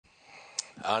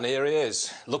And here he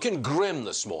is, looking grim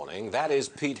this morning. That is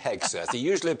Pete Hegseth. He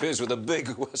usually appears with a big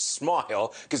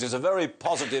smile because he's a very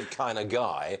positive kind of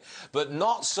guy, but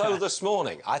not so this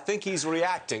morning. I think he's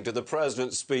reacting to the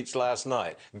president's speech last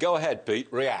night. Go ahead, Pete,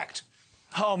 react.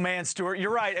 Oh, man, Stuart,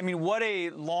 you're right. I mean, what a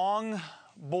long,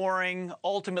 boring,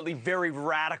 ultimately very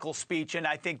radical speech, and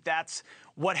I think that's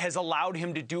what has allowed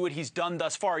him to do what he's done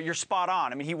thus far. You're spot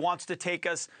on. I mean, he wants to take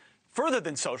us further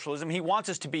than socialism. He wants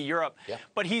us to be Europe. Yeah.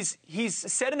 But he's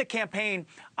said in the campaign,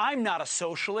 I'm not a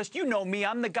socialist. You know me.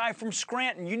 I'm the guy from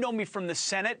Scranton. You know me from the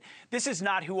Senate. This is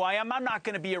not who I am. I'm not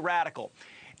going to be a radical.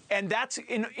 And that's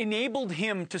enabled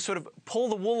him to sort of pull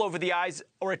the wool over the eyes,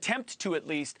 or attempt to at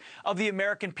least, of the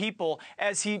American people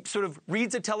as he sort of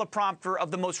reads a teleprompter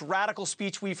of the most radical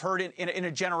speech we've heard in a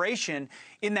generation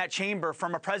in that chamber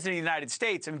from a president of the United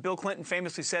States. And Bill Clinton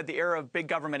famously said the era of big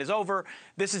government is over.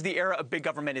 This is the era of big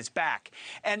government is back.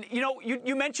 And, you know,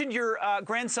 you mentioned your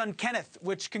grandson, Kenneth,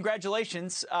 which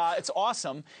congratulations. It's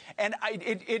awesome. And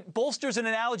it bolsters an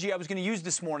analogy I was going to use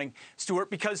this morning, Stuart,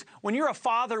 because when you're a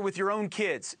father with your own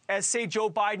kids, as, say, Joe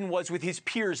Biden was with his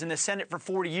peers in the Senate for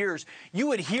 40 years,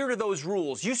 you adhere to those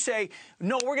rules. You say,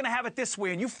 no, we're going to have it this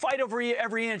way, and you fight over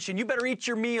every inch, and you better eat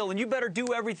your meal, and you better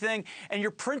do everything, and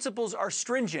your principles are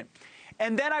stringent.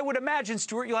 And then I would imagine,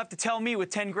 Stuart, you'll have to tell me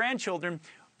with 10 grandchildren,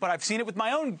 but I've seen it with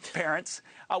my own parents.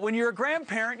 When you're a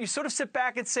grandparent, you sort of sit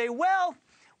back and say, well,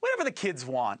 whatever the kids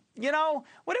want, you know,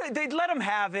 whatever, they let them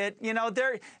have it. You know,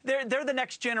 they're the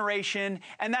next generation,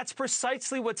 and that's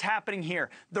precisely what's happening here.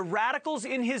 The radicals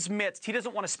in his midst, he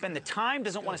doesn't want to spend the time,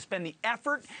 doesn't want to spend the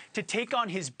effort to take on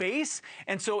his base,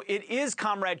 and so it is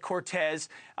Comrade Cortez.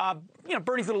 You know,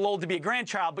 Bernie's a little old to be a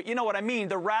grandchild, but you know what I mean.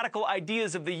 The radical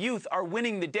ideas of the youth are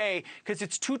winning the day because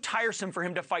it's too tiresome for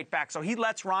him to fight back. So he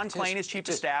lets Ron Klain, his chief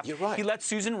of staff, he lets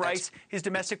Susan Rice, his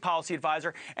domestic policy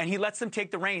advisor, and he lets them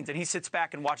take the reins, and he sits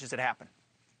back and watches it happen.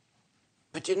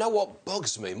 But you know what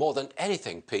bugs me more than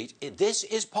anything, Pete? This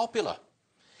is popular.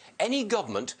 Any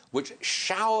government which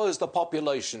showers the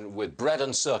population with bread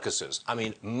and circuses, I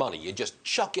mean money, you just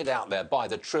chuck it out there by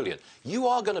the trillion, you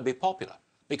are going to be popular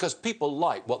because people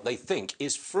like what they think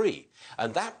is free.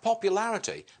 And that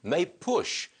popularity may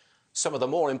push some of the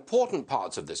more important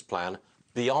parts of this plan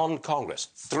beyond Congress,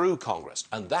 through Congress.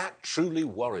 And that truly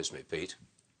worries me, Pete.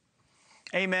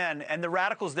 Amen. And the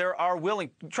radicals there are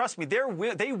willing. Trust me,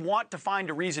 they want to find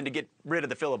a reason to get rid of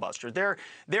the filibuster.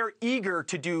 They're eager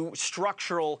to do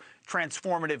structural,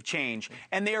 transformative change.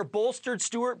 And they are bolstered,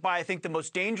 Stuart, by, I think, the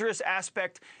most dangerous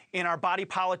aspect in our body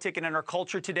politic and in our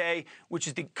culture today, which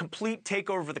is the complete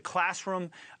takeover of the classroom,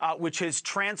 which has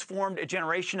transformed a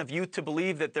generation of youth to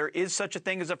believe that there is such a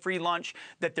thing as a free lunch,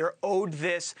 that they're owed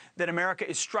this, that America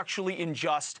is structurally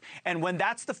unjust. And when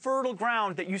that's the fertile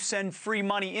ground that you send free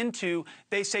money into,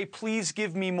 they say, please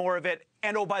give me more of it.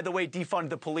 And, oh, by the way, defund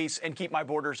the police and keep my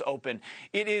borders open.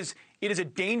 It is a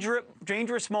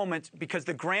dangerous moment because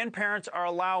the grandparents are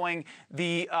allowing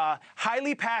the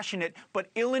highly passionate but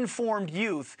ill-informed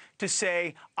youth to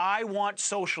say, I want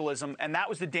socialism. And that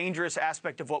was the dangerous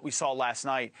aspect of what we saw last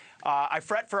night. I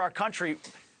fret for our country.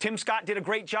 Tim Scott did a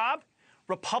great job.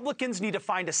 Republicans need to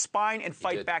find a spine and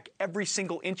fight back every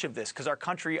single inch of this because our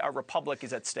country, our republic,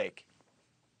 is at stake.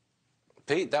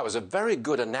 Pete, that was a very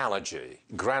good analogy.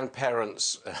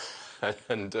 Grandparents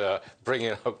and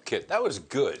bringing up kids. That was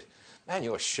good. Man,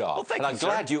 you're sharp. Well, thank and you,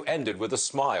 I'm glad you ended with a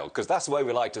smile, because that's the way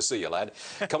we like to see you, lad.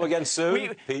 Come again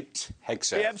soon, Pete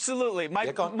Hegseth. Yeah, absolutely.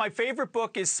 My favorite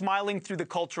book is Smiling Through the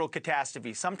Cultural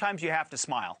Catastrophe. Sometimes you have to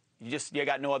smile. You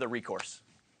got no other recourse.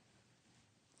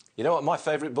 You know what my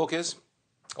favorite book is?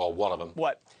 Or one of them.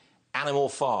 What? Animal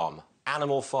Farm and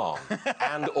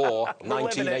or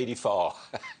 1984.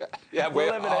 Yeah,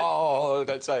 we're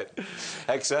don't say it.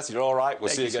 Hegseth, you're all right. We'll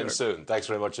see you again soon. Thanks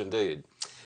very much indeed.